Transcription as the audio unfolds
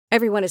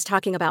Everyone is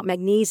talking about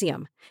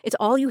magnesium. It's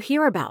all you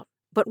hear about.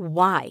 But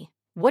why?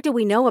 What do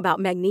we know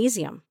about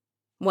magnesium?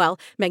 Well,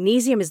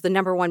 magnesium is the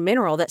number one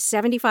mineral that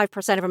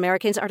 75% of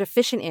Americans are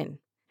deficient in.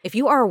 If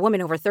you are a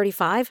woman over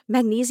 35,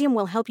 magnesium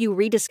will help you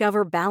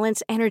rediscover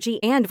balance,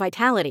 energy, and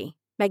vitality.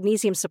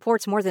 Magnesium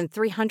supports more than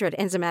 300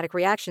 enzymatic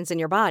reactions in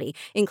your body,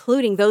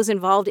 including those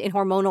involved in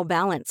hormonal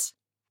balance.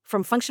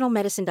 From functional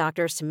medicine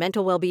doctors to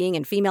mental well-being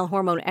and female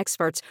hormone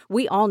experts,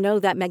 we all know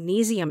that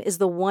magnesium is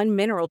the one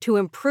mineral to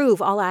improve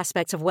all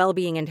aspects of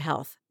well-being and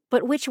health.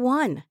 But which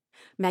one?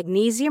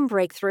 Magnesium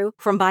Breakthrough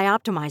from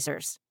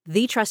Bioptimizers,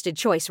 the trusted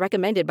choice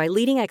recommended by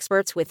leading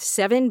experts with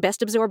 7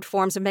 best-absorbed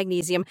forms of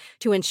magnesium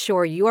to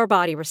ensure your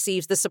body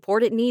receives the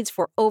support it needs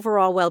for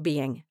overall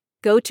well-being.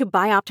 Go to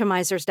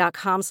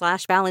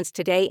bioptimizers.com/balance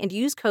today and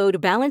use code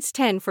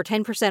BALANCE10 for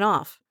 10%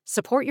 off.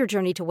 Support your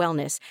journey to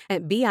wellness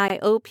at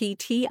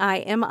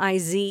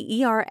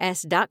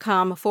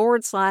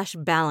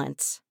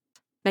bioptimizers.com/balance.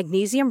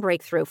 Magnesium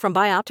Breakthrough from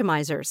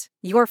Bioptimizers,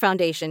 your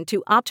foundation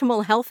to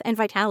optimal health and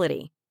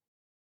vitality.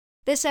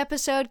 This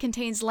episode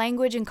contains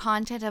language and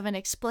content of an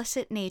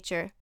explicit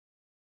nature.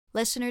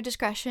 Listener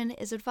discretion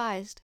is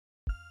advised.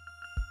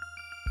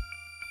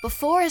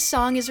 Before a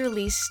song is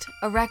released,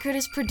 a record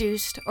is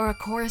produced, or a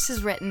chorus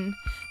is written,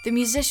 the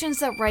musicians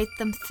that write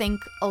them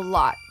think a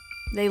lot.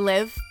 They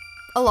live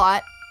a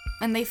lot,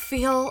 and they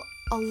feel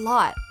a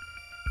lot.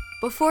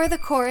 Before the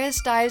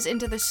chorus dives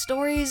into the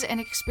stories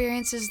and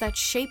experiences that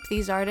shape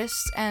these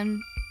artists,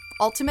 and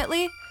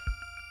ultimately,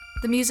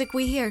 the music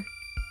we hear.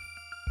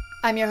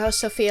 I'm your host,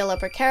 Sophia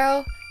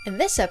Lopercaro,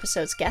 and this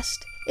episode's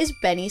guest is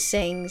Benny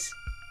Sings.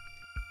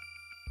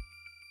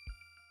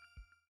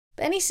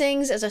 Benny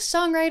Sings is a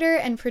songwriter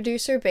and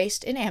producer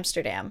based in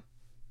Amsterdam.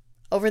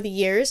 Over the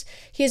years,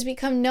 he has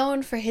become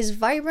known for his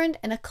vibrant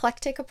and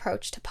eclectic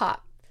approach to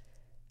pop.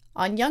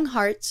 On Young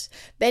Hearts,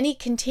 Benny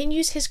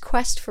continues his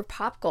quest for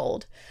pop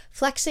gold,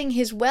 flexing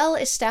his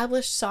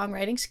well-established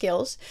songwriting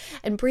skills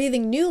and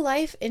breathing new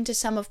life into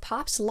some of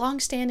pop's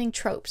long-standing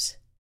tropes.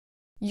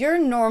 You're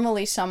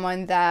normally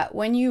someone that,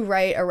 when you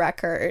write a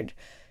record,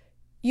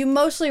 you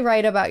mostly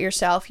write about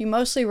yourself. You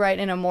mostly write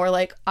in a more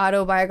like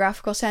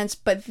autobiographical sense,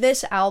 but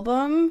this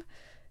album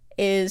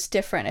is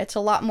different. It's a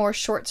lot more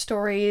short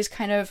stories,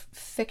 kind of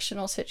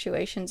fictional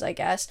situations, I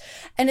guess.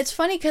 And it's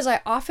funny because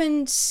I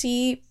often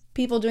see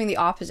people doing the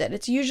opposite.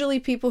 It's usually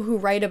people who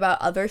write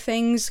about other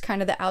things,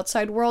 kind of the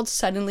outside world,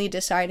 suddenly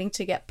deciding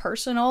to get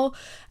personal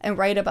and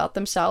write about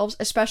themselves,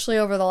 especially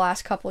over the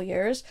last couple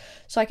years.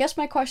 So I guess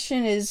my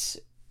question is,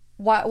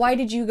 why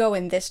did you go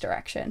in this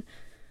direction?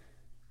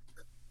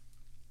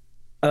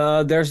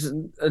 There's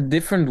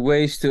different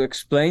ways to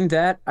explain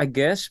that, I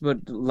guess, but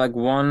like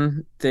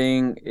one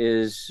thing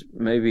is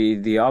maybe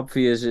the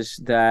obvious is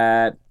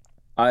that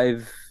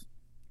I've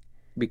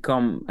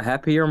become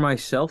happier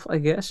myself, I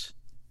guess.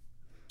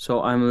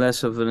 So I'm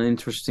less of an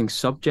interesting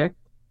subject,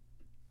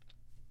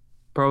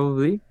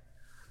 probably.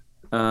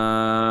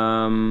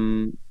 I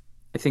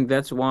think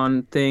that's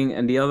one thing.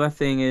 And the other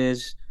thing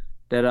is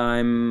that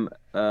I'm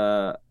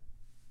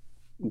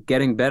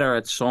getting better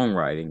at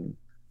songwriting.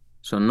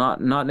 So not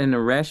in a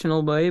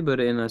rational way, but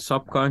in a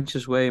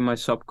subconscious way. My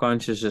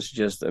subconscious has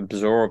just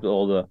absorbed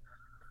all the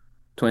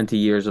 20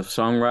 years of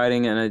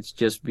songwriting, and it's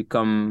just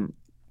become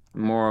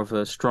more of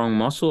a strong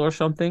muscle or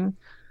something,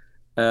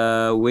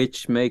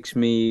 which makes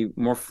me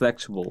more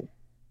flexible.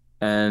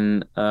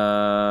 And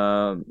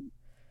for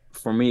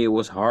me, it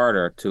was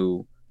harder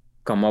to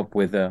come up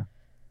with a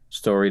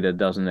story that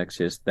doesn't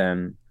exist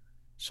than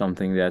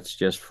something that's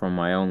just from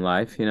my own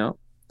life, you know?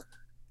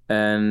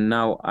 And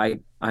now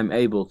I'm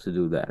able to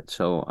do that,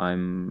 so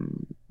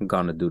I'm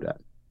gonna do that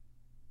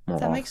more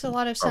That often. makes a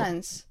lot of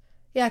sense.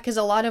 Yeah, because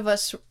a lot of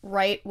us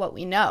write what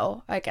we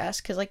know, I guess,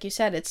 because like you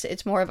said,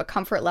 it's more of a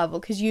comfort level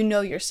because you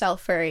know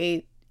yourself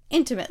very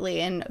intimately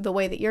in the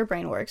way that your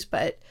brain works,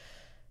 but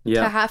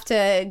to have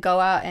to go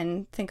out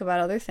and think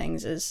about other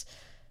things is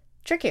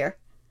trickier.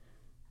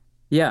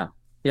 Yeah,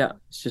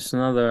 it's just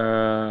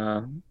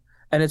another,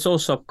 and it's all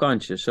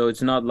subconscious, so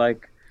it's not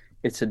like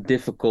it's a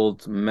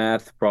difficult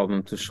math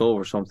problem to solve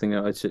or something.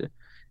 It's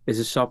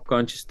a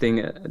subconscious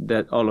thing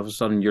that all of a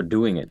sudden you're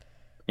doing it,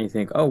 and you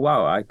think, oh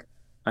wow,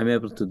 I'm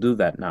able to do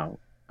that now,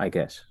 I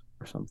guess,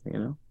 or something, you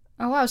know?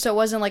 Oh wow, so it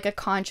wasn't like a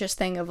conscious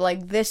thing of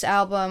like this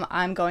album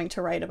I'm going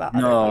to write about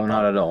other No, people.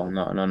 not at all.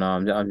 No.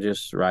 I'm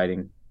just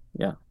writing.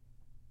 Yeah.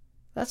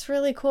 That's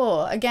really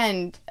cool.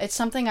 Again, it's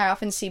something I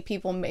often see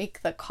people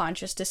make the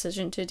conscious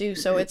decision to do.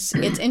 So it's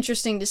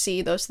interesting to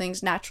see those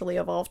things naturally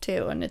evolve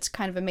too. And it's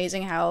kind of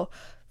amazing how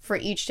for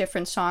each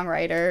different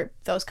songwriter,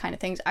 those kind of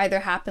things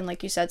either happen,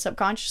 like you said,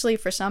 subconsciously,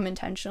 for some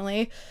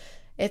intentionally.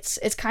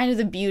 It's kind of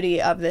the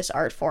beauty of this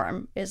art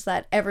form is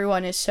that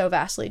everyone is so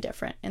vastly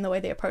different in the way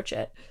they approach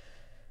it.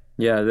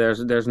 Yeah,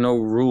 there's no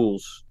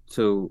rules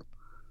to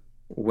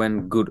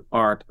when good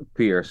art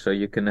appears. So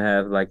you can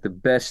have like the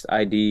best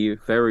idea,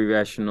 very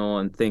rational,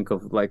 and think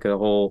of like a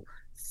whole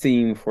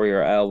theme for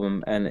your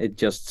album, and it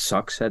just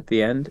sucks at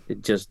the end.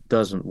 It just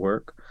doesn't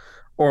work.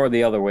 Or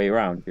the other way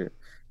around. You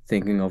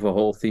thinking of a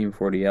whole theme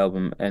for the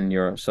album, and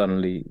you're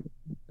suddenly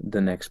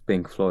the next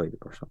Pink Floyd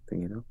or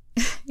something, you know?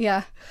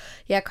 Yeah.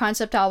 Yeah,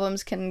 concept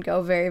albums can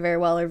go very, very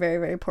well or very,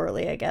 very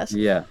poorly, I guess.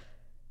 Yeah.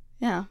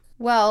 Yeah.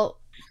 Well,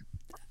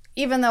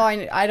 even though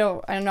I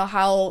don't know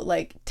how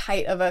like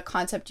tight of a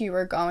concept you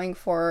were going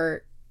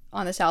for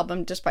on this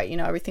album, despite, you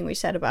know, everything we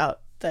said about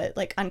the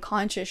like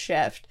unconscious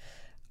shift,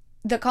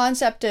 the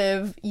concept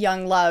of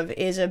young love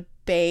is a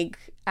big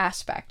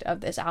aspect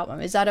of this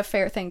album. Is that a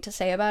fair thing to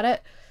say about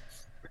it?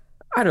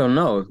 I don't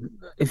know.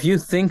 If you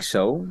think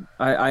so,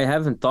 I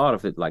haven't thought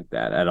of it like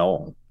that at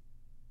all.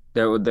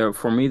 There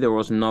for me there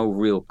was no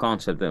real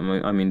concept.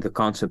 I mean the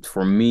concept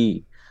for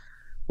me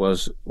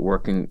was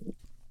working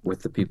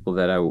with the people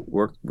that I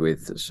worked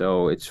with.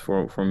 So it's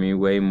for me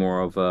way more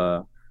of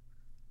a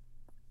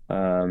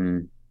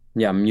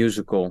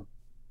musical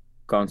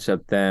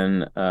concept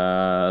than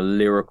a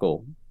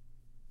lyrical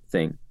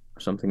thing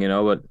or something, you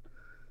know. But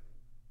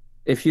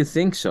if you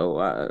think so,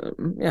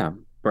 yeah,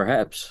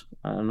 perhaps.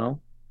 I don't know.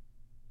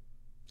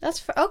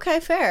 That's okay,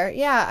 fair.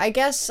 Yeah, I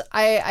guess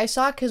I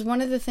saw, because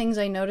one of the things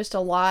I noticed a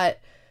lot,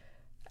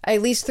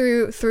 at least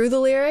through the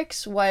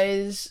lyrics,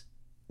 was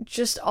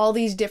just all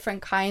these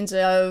different kinds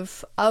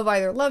of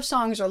either love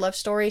songs or love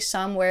stories.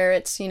 Some where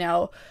it's, you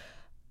know,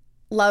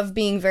 love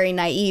being very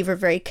naive or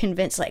very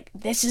convinced, like,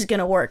 this is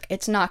gonna work,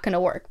 it's not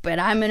gonna work, but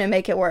I'm gonna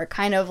make it work.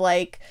 Kind of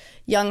like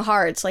Young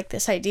Hearts, like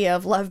this idea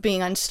of love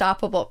being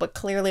unstoppable, but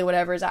clearly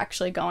whatever is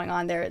actually going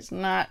on there is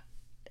not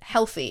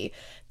healthy.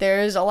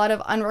 There's a lot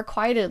of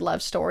unrequited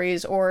love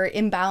stories or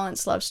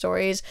imbalanced love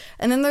stories,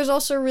 and then there's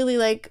also really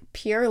like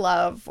pure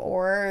love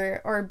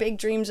or big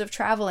dreams of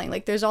traveling.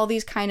 Like there's all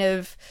these kind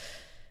of,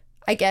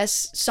 I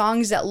guess,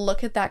 songs that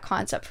look at that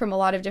concept from a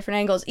lot of different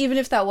angles. Even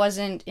if that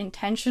wasn't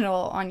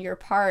intentional on your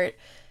part,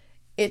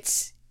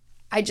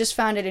 I just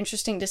found it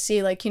interesting to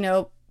see, like, you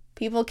know,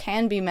 people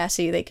can be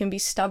messy, they can be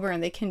stubborn,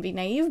 they can be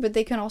naive, but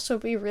they can also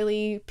be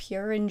really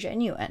pure and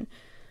genuine.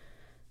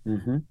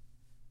 Mm-hmm.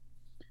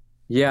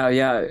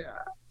 Yeah.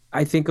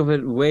 I think of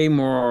it way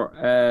more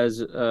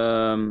as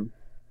I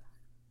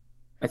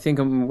think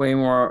I'm way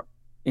more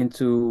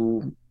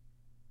into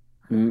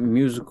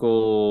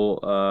musical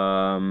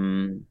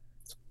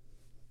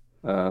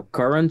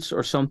currents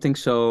or something.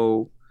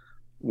 So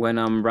when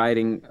I'm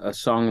writing a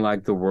song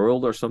like The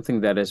World or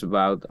something that is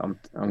about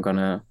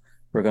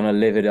we're gonna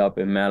live it up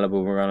in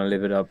Malibu, we're gonna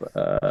live it up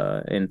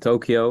in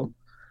Tokyo.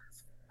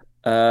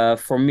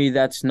 For me,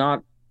 that's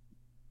not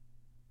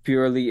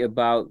purely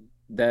about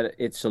that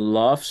it's a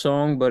love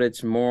song, but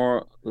it's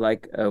more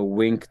like a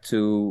wink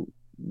to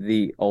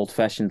the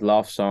old-fashioned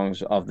love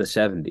songs of the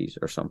 70s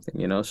or something,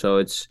 you know? So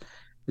it's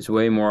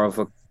way more of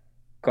a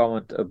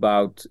comment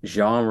about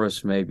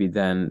genres maybe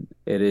than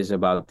it is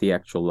about the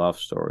actual love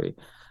story.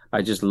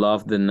 I just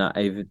love the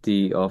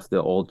naivety of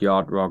the old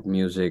yacht rock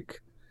music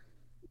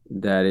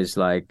that is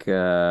like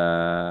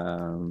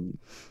yeah,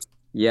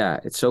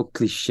 it's so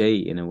cliche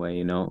in a way,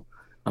 you know.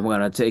 I'm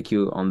gonna take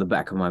you on the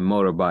back of my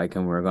motorbike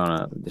and we're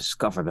gonna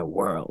discover the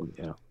world,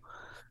 you know.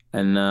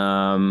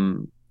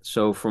 And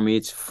so for me,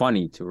 it's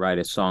funny to write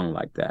a song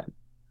like that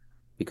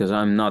because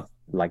I'm not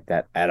like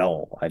that at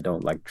all. I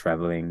don't like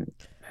traveling,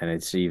 and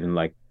it's even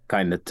like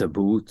kind of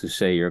taboo to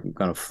say you're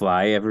gonna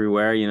fly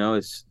everywhere, you know.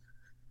 It's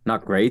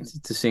not great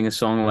to sing a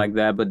song like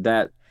that, but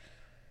that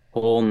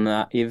whole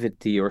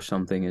naivety or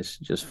something is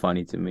just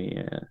funny to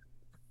me,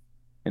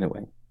 in a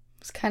way.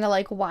 It's kind of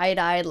like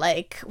wide-eyed,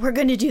 like, we're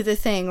gonna do the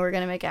thing, we're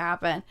gonna make it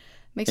happen.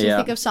 Makes me Yeah.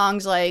 think of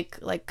songs like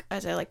I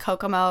say, like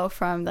Kokomo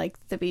from like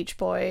the Beach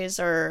Boys,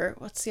 or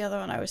what's the other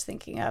one I was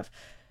thinking of?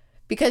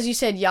 Because you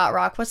said yacht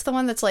rock, what's the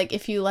one that's like,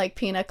 if you like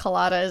pina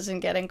coladas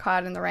and getting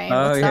caught in the rain?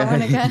 Oh What's that yeah,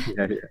 one again?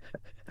 yeah.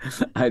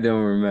 I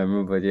don't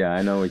remember, but yeah,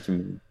 I know what you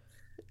mean.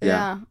 Yeah,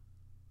 Yeah.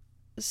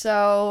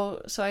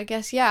 So I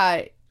guess,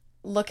 yeah,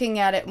 looking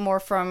at it more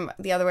from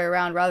the other way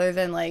around, rather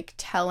than like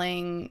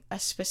telling a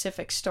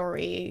specific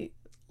story,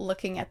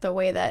 looking at the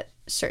way that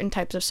certain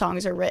types of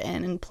songs are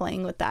written and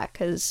playing with that,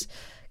 because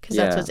that's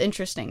yeah, what's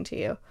interesting to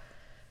you.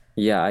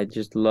 yeah. I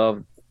just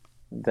love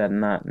that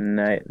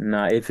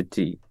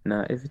naivety.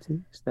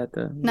 Naivety, is that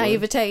the word?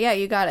 Naivete, yeah,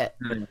 you got it.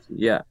 Naivety.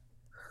 Yeah,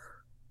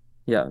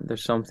 yeah.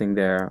 There's something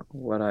there.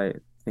 What I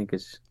think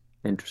is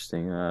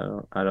interesting.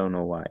 I don't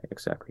know why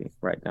exactly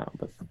right now,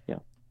 but yeah.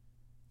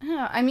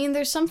 Yeah, I mean,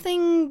 there's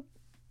something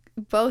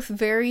both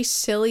very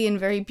silly and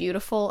very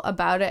beautiful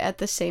about it at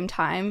the same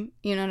time.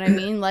 You know what I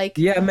mean? Like,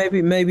 Yeah,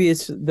 maybe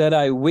it's that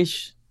I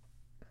wish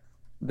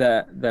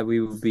that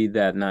we would be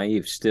that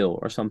naive still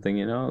or something,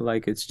 you know?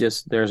 Like it's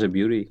just there's a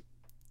beauty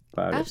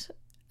about it. abs-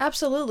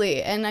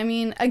 absolutely. And I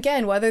mean,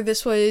 again, whether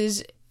this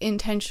was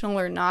intentional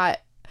or not,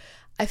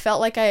 I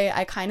felt like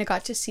I kind of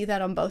got to see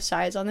that on both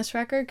sides on this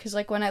record. Because,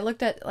 like, when I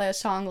looked at a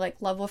song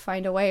like Love Will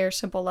Find a Way or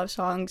Simple Love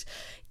Songs,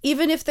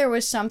 even if there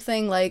was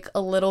something like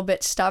a little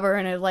bit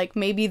stubborn, or like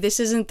maybe this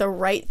isn't the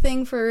right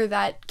thing for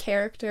that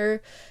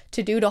character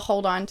to do to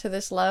hold on to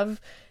this love,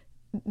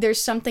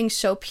 there's something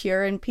so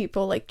pure in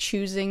people like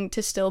choosing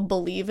to still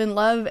believe in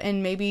love,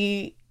 and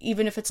maybe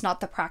even if it's not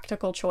the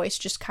practical choice,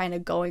 just kind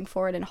of going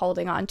for it and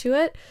holding on to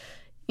it,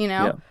 you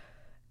know? Yeah.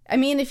 I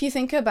mean, if you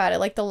think about it,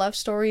 like the love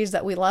stories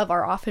that we love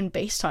are often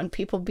based on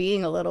people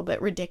being a little bit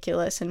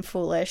ridiculous and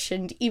foolish.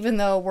 And even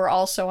though we're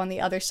also on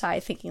the other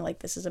side thinking like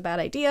this is a bad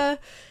idea,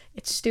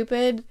 it's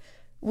stupid,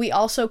 we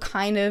also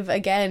kind of,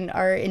 again,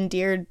 are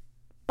endeared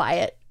by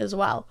it as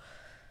well.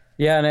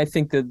 Yeah, and I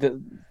think that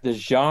the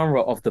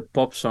genre of the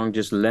pop song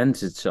just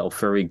lends itself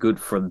very good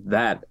for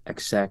that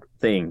exact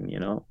thing, you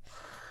know?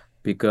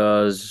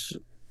 Because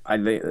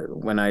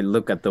when I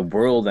look at the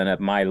world and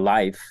at my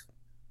life,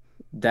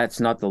 that's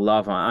not the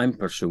love I'm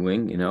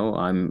pursuing, you know.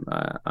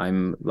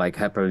 I'm like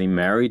happily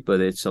married,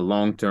 but it's a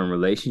long-term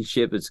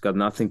relationship. It's got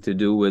nothing to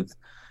do with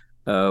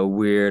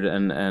weird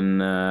and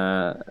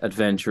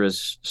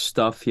adventurous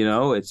stuff, you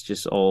know. It's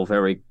just all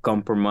very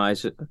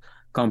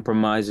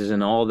compromises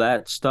and all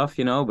that stuff,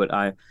 you know. But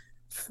I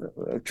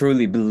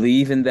truly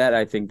believe in that.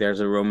 I think there's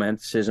a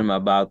romanticism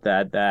about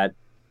that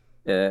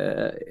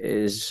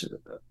is,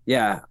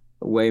 yeah,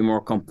 way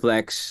more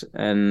complex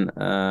and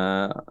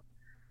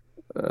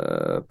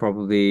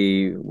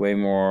probably way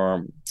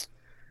more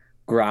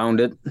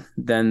grounded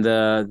than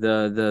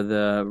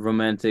the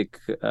romantic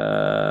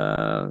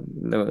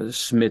the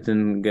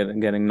smitten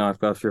getting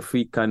knocked off your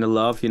feet kind of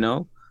love, you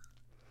know.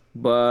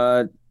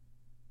 But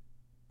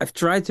I've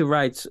tried to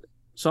write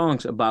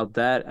songs about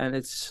that, and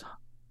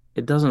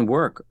it doesn't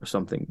work or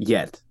something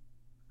yet.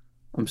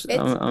 I'm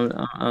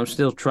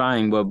still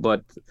trying,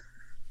 but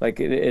like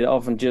it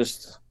often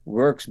just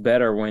works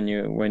better when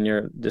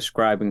you're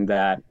describing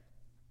that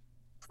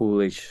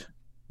foolish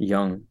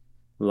young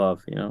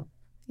love, you know.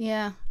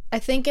 Yeah. I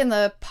think in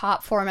the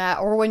pop format,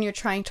 or when you're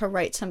trying to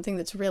write something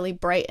that's really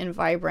bright and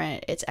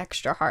vibrant, it's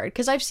extra hard.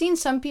 Because I've seen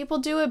some people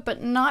do it,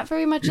 but not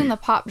very much in the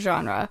pop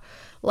genre.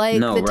 Like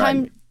No,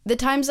 right. the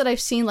times that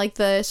I've seen like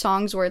the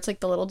songs where it's like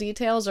the little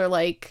details, or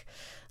like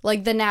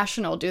The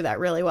National do that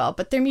really well,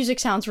 but their music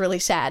sounds really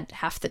sad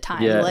half the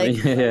time. Yeah,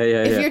 Like yeah.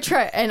 if you're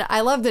trying, and I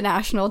love The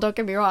National, don't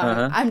get me wrong.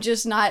 Uh-huh. I'm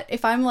just not,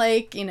 if I'm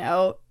like, you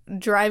know,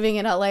 driving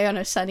in LA on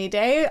a sunny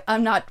day,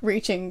 I'm not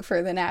reaching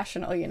for The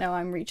National, you know.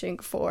 I'm reaching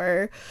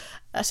for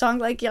a song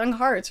like Young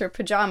Hearts or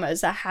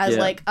Pajamas that has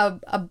like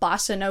a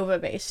bossa nova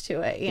bass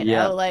to it, you know.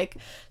 Yeah. Like,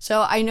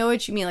 so I know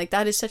what you mean. Like,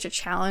 that is such a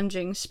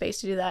challenging space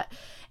to do that.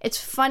 It's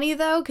funny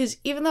though, because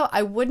even though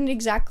I wouldn't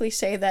exactly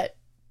say that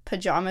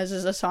Pajamas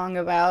is a song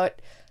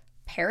about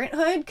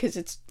parenthood, because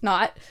it's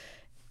not,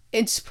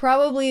 it's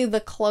probably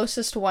the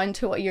closest one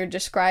to what you're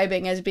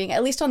describing as being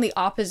at least on the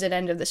opposite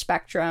end of the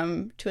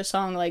spectrum to a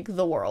song like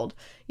The World.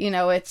 You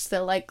know, it's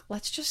the like,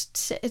 let's just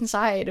sit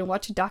inside and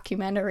watch a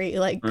documentary,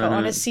 like go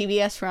on a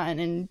CBS run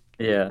and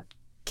Yeah.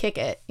 kick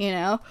it, you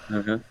know.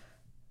 Uh-huh.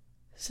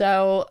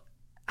 So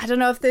I don't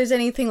know if there's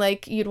anything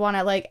like you'd want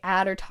to like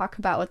add or talk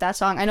about with that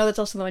song. I know that's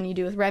also the one you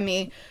do with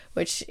Remy,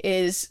 which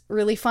is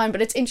really fun,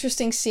 but it's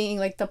interesting seeing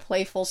like the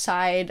playful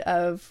side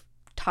of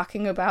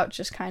talking about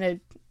just kind of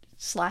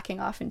slacking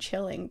off and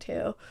chilling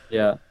too.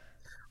 Yeah.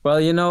 Well,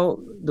 you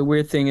know, the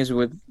weird thing is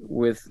with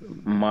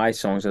my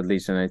songs, at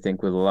least, and I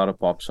think with a lot of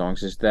pop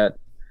songs, is that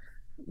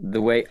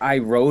the way I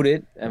wrote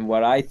it and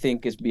what I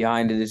think is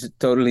behind it is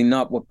totally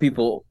not what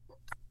people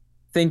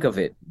think of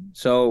it.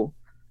 So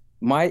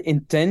my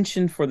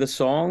intention for the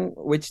song,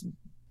 which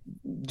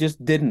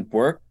just didn't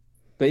work,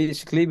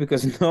 basically,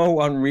 because no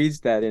one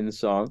reads that in the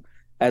song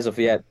as of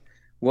yet,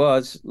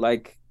 was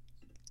like,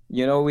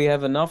 you know, we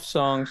have enough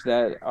songs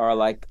that are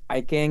like,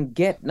 I can't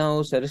get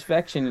no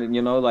satisfaction,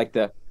 you know, like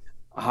the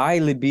high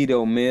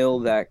libido male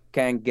that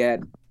can't get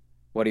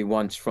what he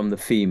wants from the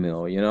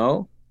female, you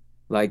know?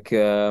 Like,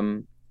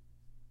 and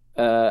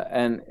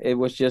it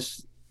was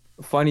just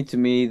funny to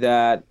me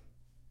that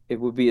it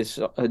would be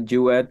a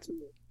duet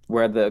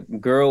where the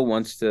girl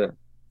wants to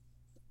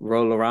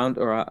roll around,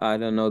 or I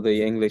don't know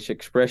the English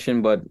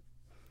expression, but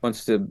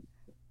wants to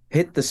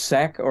hit the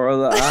sack, or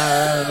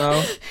I don't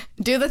know.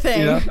 Do the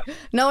thing. You know?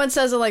 No one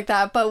says it like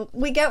that, but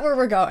we get where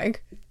we're going.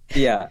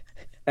 Yeah.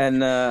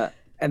 And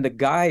the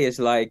guy is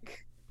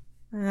like,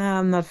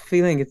 I'm not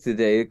feeling it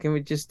today. Can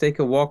we just take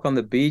a walk on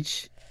the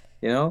beach?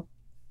 You know?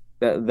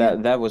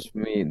 That was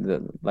me.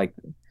 Like,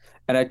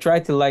 and I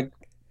tried to like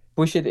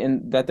push it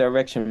in that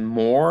direction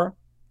more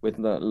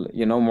with the,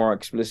 you know, more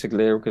explicit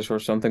lyrics or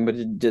something, but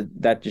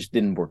that just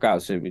didn't work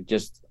out. So we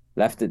just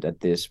left it at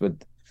this. But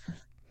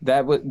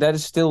that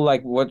is still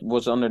like what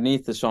was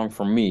underneath the song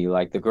for me.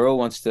 Like the girl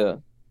wants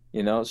to,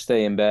 you know,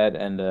 stay in bed,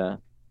 and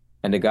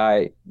the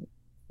guy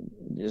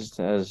just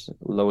has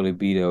low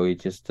libido. He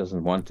just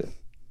doesn't want to.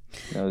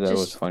 You know, that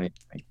was funny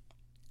to me.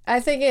 I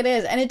think it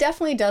is, and it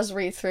definitely does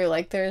read through.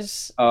 Like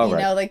there's, you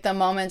know, like the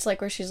moments like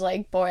where she's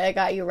like, "Boy, I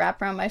got you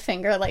wrapped around my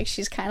finger." Like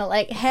she's kind of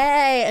like,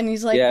 "Hey," and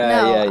he's like,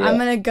 "No, I'm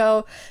gonna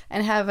go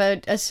and have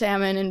a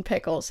salmon and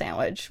pickle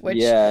sandwich."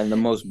 Which and the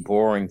most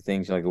boring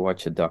things, like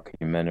watch a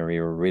documentary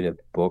or read a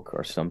book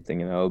or something,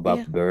 you know,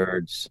 about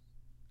birds.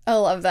 I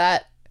love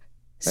that.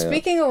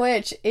 Speaking of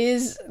which,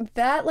 is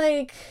that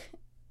like,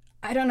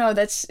 I don't know,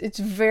 it's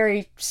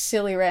very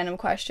silly random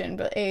question,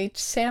 but a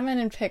salmon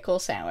and pickle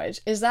sandwich,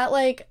 is that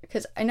like,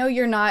 because I know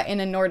you're not in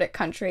a Nordic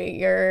country,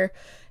 you're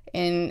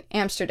in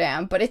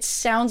Amsterdam, but it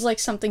sounds like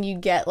something you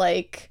get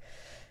like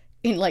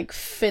in like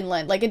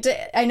Finland. Like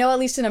I know at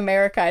least in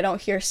America, I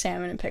don't hear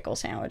salmon and pickle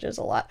sandwiches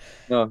a lot.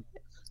 No,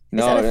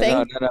 Is that no, a no,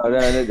 no, thing? no,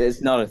 no, no,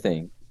 it's not a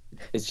thing.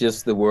 It's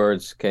just the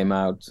words came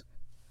out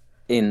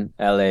in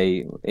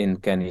LA in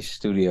Kenny's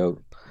studio,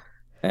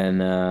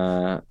 and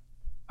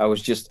I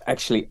was just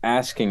actually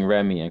asking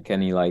Remy and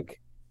Kenny,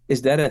 like,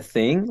 is that a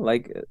thing?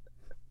 Like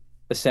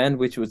a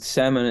sandwich with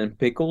salmon and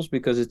pickles?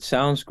 Because it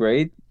sounds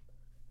great.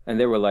 And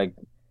they were like,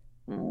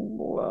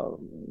 well,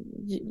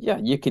 yeah,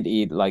 you could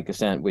eat like a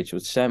sandwich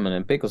with salmon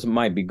and pickles. It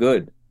might be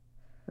good.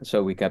 And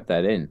so we kept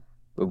that in.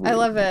 But I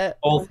love it.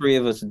 all three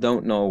of us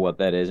don't know what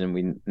that is, and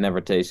we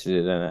never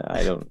tasted it. And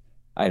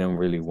I don't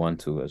really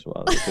want to as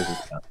well because it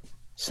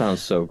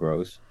sounds so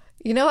gross.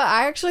 You know what?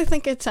 I actually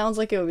think it sounds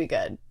like it would be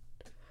good.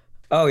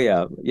 Oh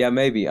yeah, yeah,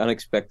 maybe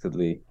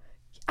unexpectedly.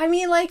 I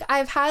mean, like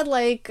I've had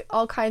like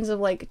all kinds of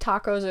like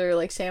tacos or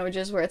like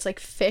sandwiches where it's like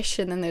fish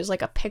and then there's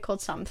like a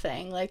pickled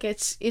something. Like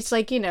it's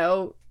like,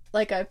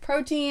 like a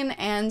protein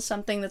and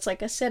something that's like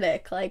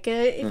acidic. Like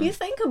if you Hmm.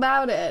 think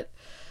about it,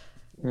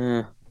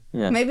 Yeah,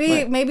 yeah,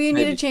 maybe you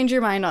need to maybe. change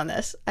your mind on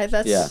this.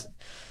 Yeah, That's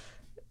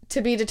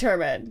to be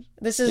determined.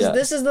 yeah,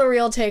 This is the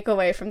real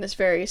takeaway from this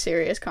very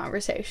serious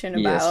conversation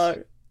yes,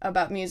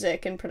 about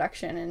music and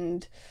production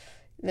and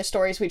the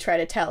stories we try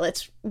to tell.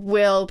 It's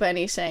will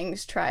Benny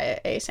Sings try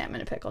a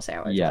salmon and pickle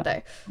sandwich one yeah.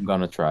 day. I'm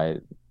gonna try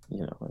it.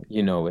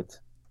 You know it.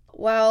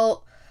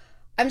 Well,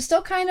 I'm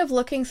still kind of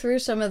looking through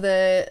some of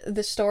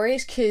the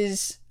stories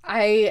because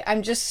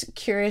I'm just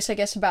curious, I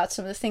guess, about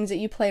some of the things that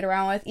you played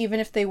around with, even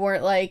if they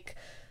weren't like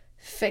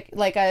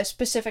like a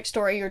specific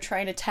story you're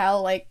trying to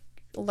tell, like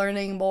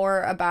learning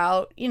more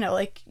about,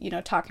 like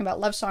talking about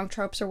love song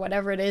tropes or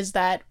whatever it is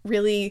that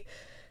really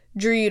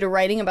drew you to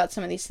writing about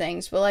some of these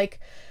things. But like,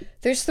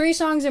 there's three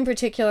songs in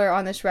particular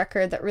on this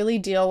record that really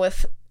deal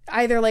with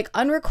either like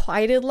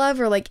unrequited love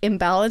or like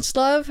imbalanced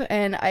love,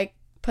 and I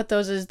put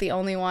those as the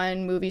only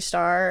one, Movie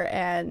Star,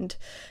 and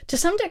to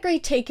some degree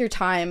Take Your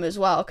Time as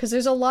well, because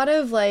there's a lot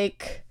of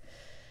like,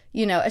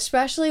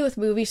 especially with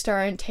Movie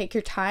Star and Take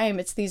Your Time,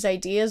 it's these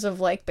ideas of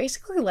like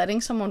basically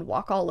letting someone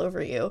walk all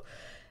over you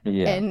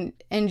Yeah,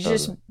 and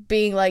just totally.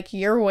 being like,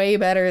 you're way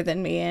better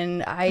than me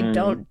and I Hmm.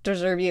 don't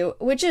deserve you,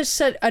 which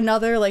is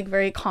another like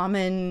very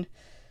common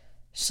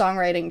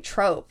songwriting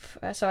trope.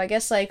 So I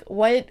guess like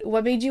what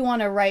made you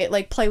want to write,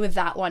 like play with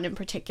that one in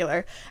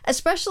particular,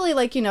 especially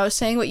like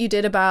saying what you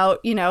did about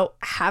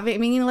having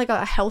meaning like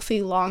a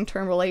healthy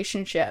long-term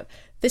relationship.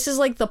 This is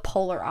like the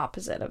polar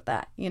opposite of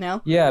that.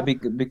 Yeah,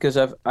 because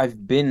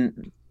I've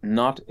been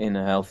not in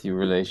a healthy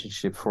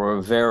relationship for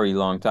a very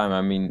long time.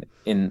 I mean,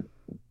 in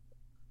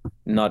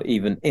not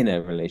even in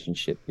a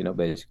relationship,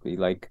 basically.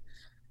 Like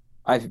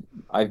I've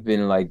I've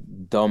been like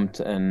dumped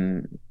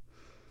and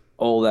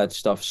all that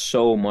stuff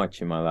so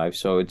much in my life.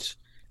 So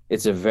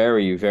it's a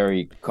very,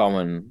 very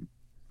common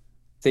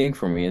thing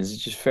for me. It's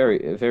just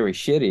very, very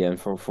shitty. And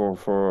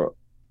for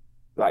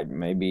like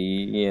maybe,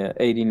 yeah,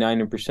 80,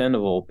 90%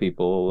 of all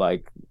people,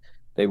 like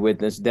they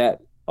witness that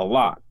a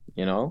lot,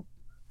 you know?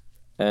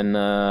 And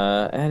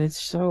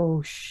it's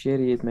so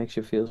shitty. It makes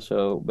you feel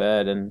so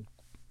bad. And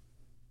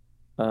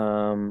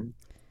um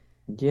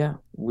yeah,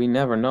 we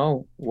never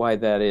know why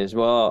that is.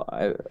 Well,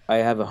 I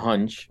have a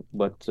hunch,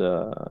 but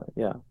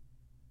yeah,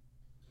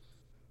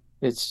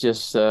 it's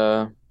just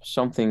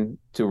something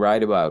to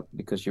write about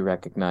because you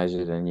recognize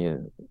it and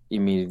you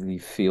immediately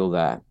feel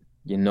that.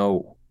 You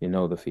know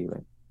the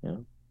feeling, you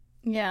know?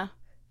 Yeah,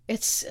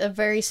 it's a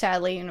very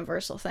sadly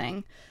universal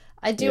thing.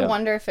 I do Yeah.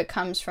 wonder if it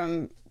comes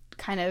from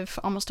kind of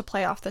almost to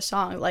play off the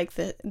song, like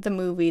the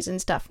movies and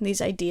stuff, and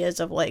these ideas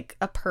of like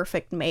a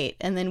perfect mate,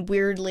 and then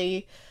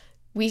weirdly,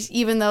 we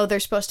even though they're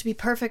supposed to be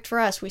perfect for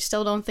us, we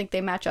still don't think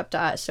they match up to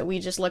us, so we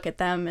just look at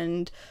them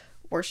and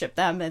worship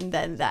them, and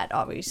then that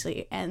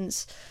obviously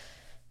ends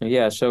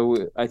Yeah,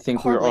 so I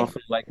think we're horribly.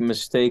 often like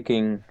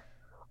mistaking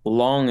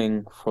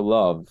longing for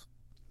love.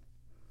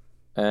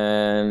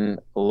 And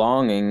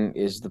longing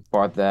is the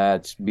part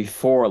that's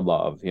before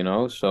love, you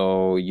know?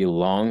 So you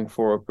long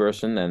for a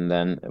person, and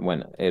then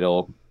when it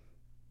all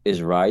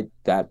is right,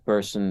 that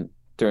person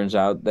turns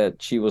out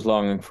that she was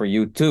longing for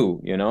you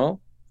too, you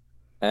know?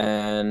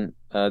 And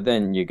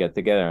then you get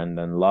together, and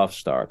then love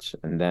starts.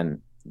 And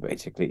then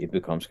basically it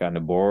becomes kind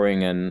of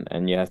boring,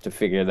 and you have to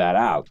figure that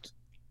out,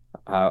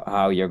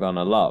 how you're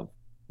gonna love,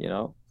 you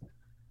know?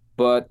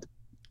 But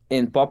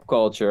in pop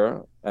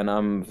culture, and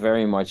I'm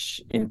very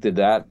much into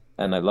that,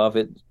 and I love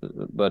it,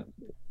 but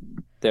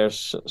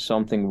there's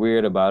something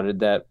weird about it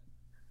that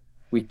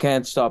we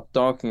can't stop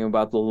talking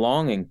about the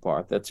longing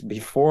part that's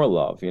before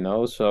love, you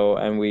know? So,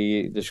 and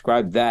we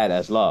describe that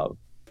as love.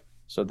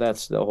 So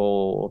that's the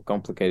whole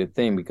complicated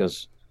thing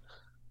because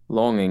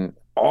longing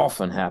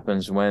often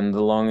happens when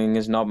the longing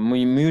is not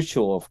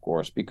mutual, of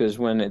course, because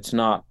when it's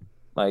not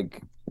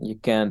like you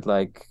can't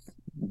like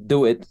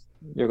do it,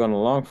 you're gonna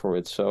long for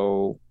it.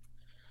 So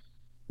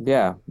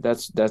yeah,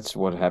 that's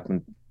what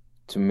happened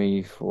to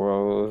me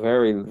for a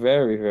very,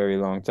 very, very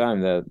long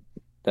time. That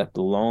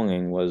the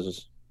longing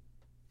was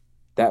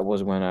that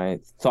was when I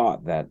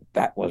thought that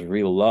was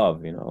real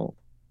love, you know,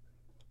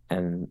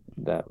 and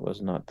that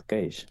was not the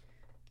case.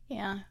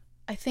 Yeah.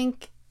 I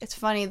think it's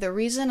funny. The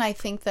reason I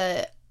think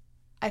that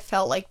I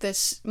felt like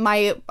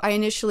I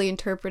initially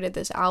interpreted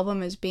this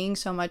album as being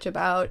so much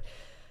about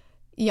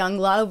young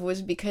love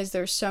was because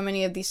there's so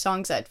many of these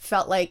songs that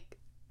felt like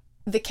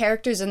the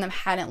characters in them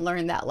hadn't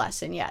learned that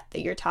lesson yet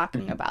that you're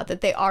talking about,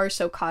 that they are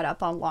so caught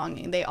up on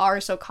longing. They are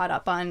so caught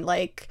up on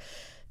like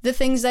the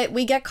things that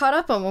we get caught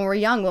up on when we're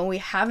young, when we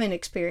haven't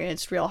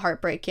experienced real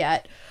heartbreak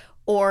yet,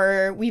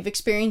 or we've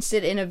experienced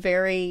it in a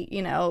very,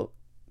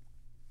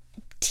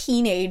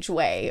 teenage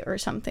way or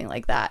something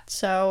like that.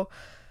 So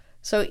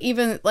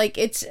even like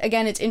it's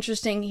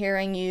interesting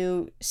hearing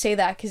you say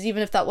that, because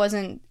even if that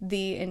wasn't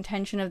the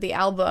intention of the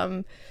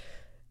album,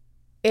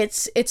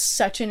 it's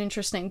such an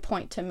interesting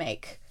point to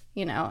make,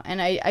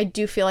 and I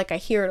do feel like I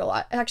hear it a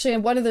lot. Actually,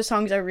 one of the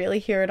songs I really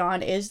hear it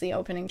on is the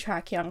opening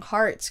track, Young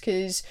Hearts,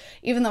 because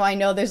even though I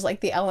know there's like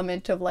the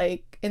element of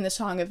like in the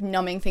song of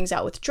numbing things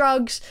out with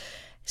drugs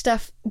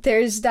stuff,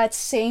 there's that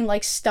same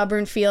like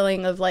stubborn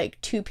feeling of like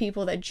two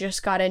people that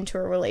just got into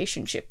a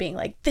relationship being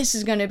like, this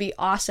is going to be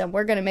awesome,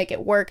 we're going to make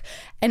it work.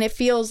 And it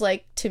feels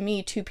like to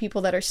me two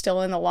people that are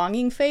still in the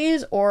longing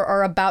phase or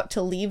are about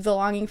to leave the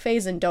longing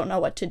phase and don't know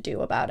what to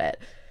do about it.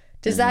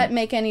 Does that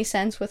make any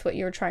sense with what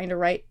you were trying to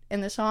write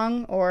in the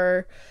song?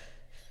 Or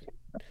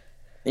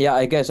Yeah,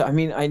 I guess. I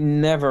mean, I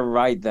never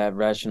write that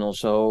rational,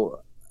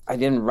 so I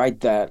didn't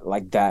write that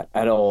like that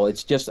at all.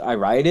 It's just I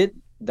write it.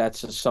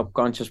 That's a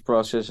subconscious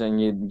process,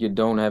 and you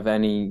don't have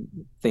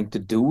anything to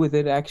do with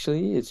it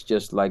actually. It's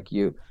just like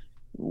you're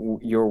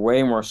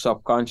way more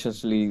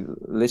subconsciously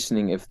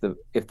listening if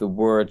the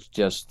words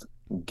just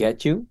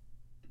get you,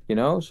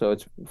 so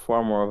it's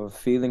far more of a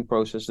feeling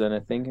process than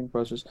a thinking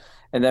process.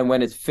 And then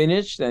when it's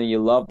finished and you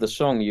love the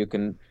song, you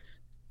can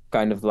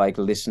kind of like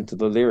listen to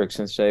the lyrics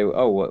and say,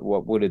 oh,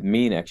 what would it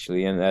mean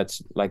actually? And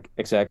that's like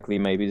exactly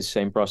maybe the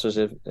same process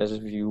as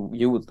if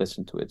you would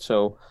listen to it.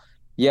 So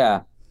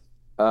yeah.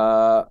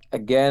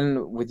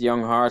 Again, with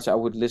Young Hearts, I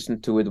would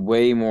listen to it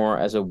way more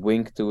as a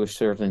wink to a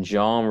certain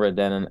genre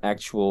than an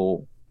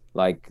actual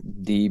like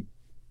deep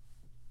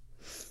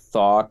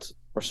thought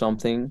or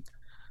something.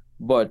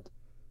 But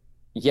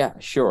yeah,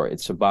 sure,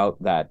 it's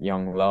about that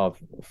young love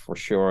for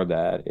sure.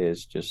 That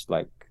is just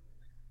like,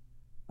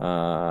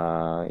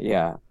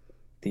 yeah,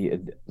 the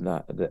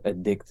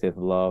addictive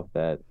love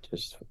that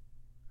just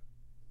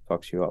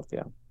fucks you up.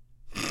 Yeah.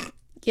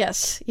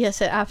 Yes,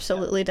 it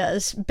absolutely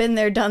does. Been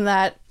there, done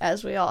that,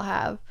 as we all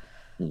have.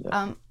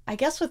 Yeah. I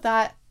guess with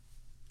that,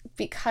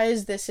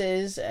 because this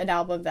is an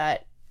album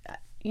that,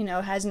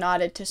 has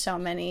nodded to so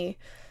many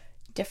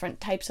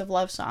different types of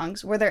love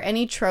songs, were there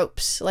any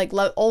tropes, like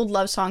old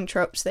love song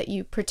tropes, that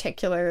you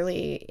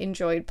particularly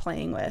enjoyed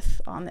playing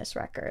with on this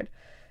record?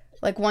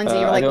 Like ones that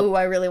you were like, ooh,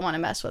 I really want to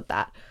mess with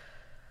that.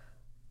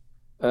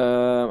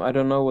 I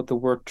don't know what the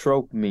word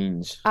trope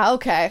means.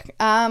 Okay.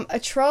 A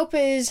trope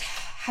is,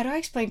 how do I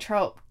explain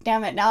trope?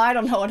 Damn it, now I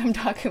don't know what I'm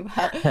talking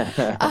about.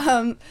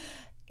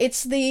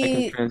 It's the... I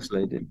can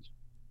translate it.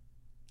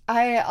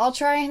 I'll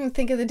try and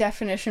think of the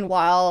definition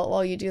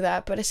while you do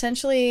that, but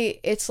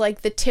essentially it's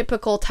like the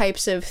typical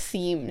types of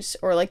themes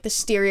or like the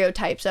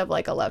stereotypes of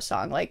like a love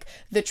song, like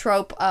the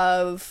trope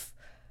of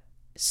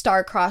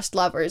star-crossed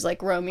lovers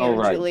like Romeo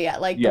and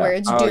Juliet, like where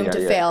it's doomed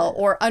to fail,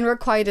 or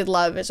unrequited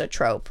love is a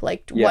trope,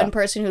 like one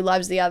person who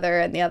loves the other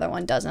and the other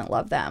one doesn't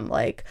love them,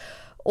 like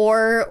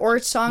or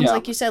songs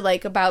like you said,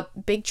 like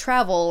about big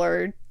travel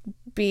or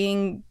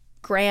being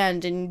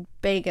grand and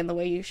big in the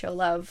way you show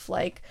love.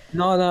 Like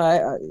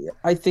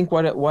I think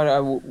what I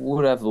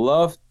would have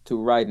loved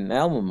to write an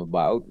album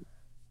about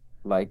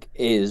like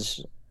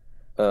is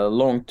a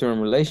long-term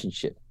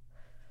relationship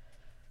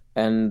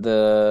and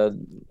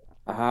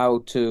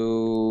how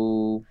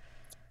to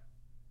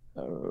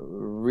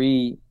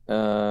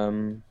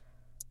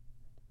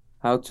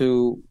how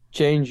to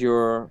change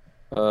your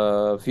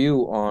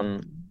view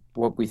on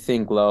what we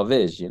think love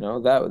is.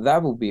 That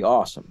would be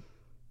awesome.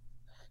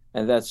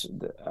 And that's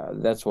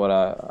what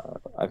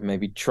I've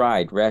maybe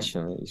tried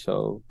rationally.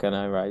 So can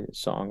I write a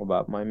song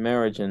about my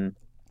marriage and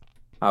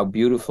how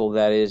beautiful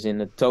that is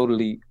in a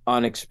totally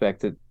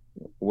unexpected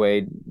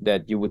way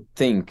that you would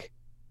think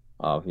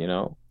of,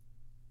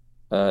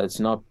 it's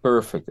not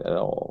perfect at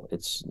all.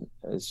 It's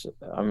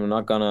I'm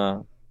not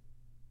gonna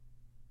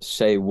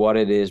say what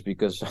it is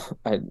because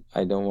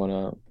I don't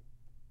want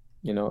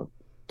to,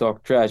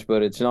 talk trash,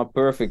 but it's not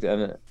perfect,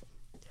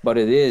 but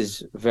it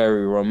is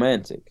very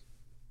romantic.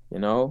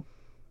 So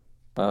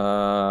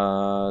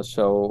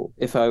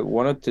if I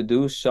wanted to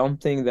do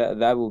something,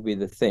 that would be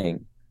the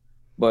thing.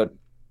 But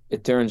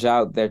it turns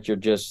out that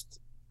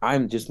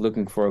I'm just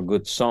looking for a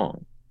good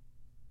song,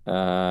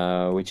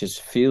 which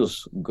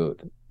feels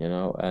good,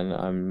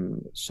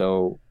 and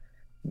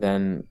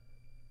then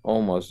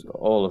almost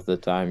all of the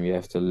time you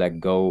have to let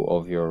go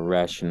of your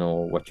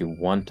rational, what you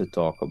want to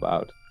talk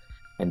about,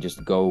 and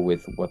just go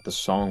with what the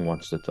song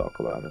wants to talk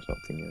about or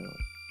something.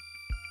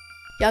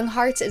 Young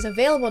Hearts is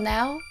available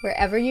now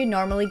wherever you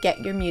normally get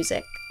your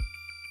music.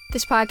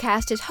 This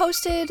podcast is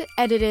hosted,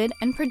 edited,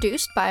 and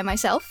produced by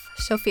myself,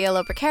 Sophia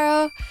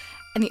Lopercaro,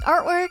 and the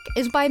artwork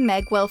is by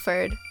Meg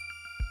Wilford.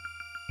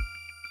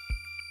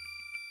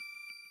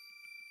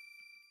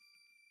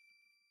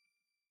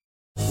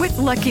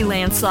 Lucky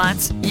Land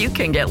Slots, you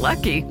can get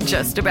lucky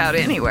just about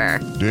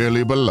anywhere.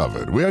 Dearly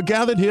beloved, we are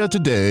gathered here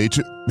today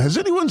to... Has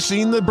anyone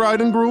seen the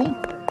bride and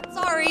groom?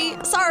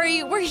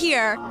 Sorry, we're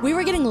here. We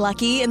were getting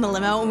lucky in the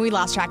limo and we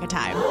lost track of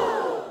time.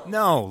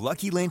 No,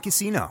 Lucky Land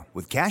Casino,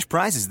 with cash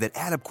prizes that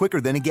add up quicker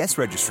than a guest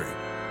registry.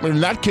 In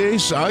that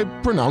case, I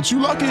pronounce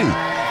you lucky.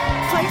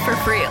 Play for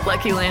free at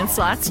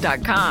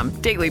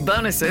LuckyLandSlots.com. Daily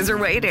bonuses are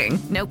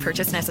waiting. No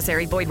purchase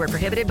necessary. Void where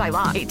prohibited by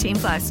law.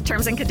 18+.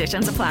 Terms and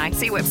conditions apply.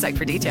 See website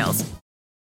for details.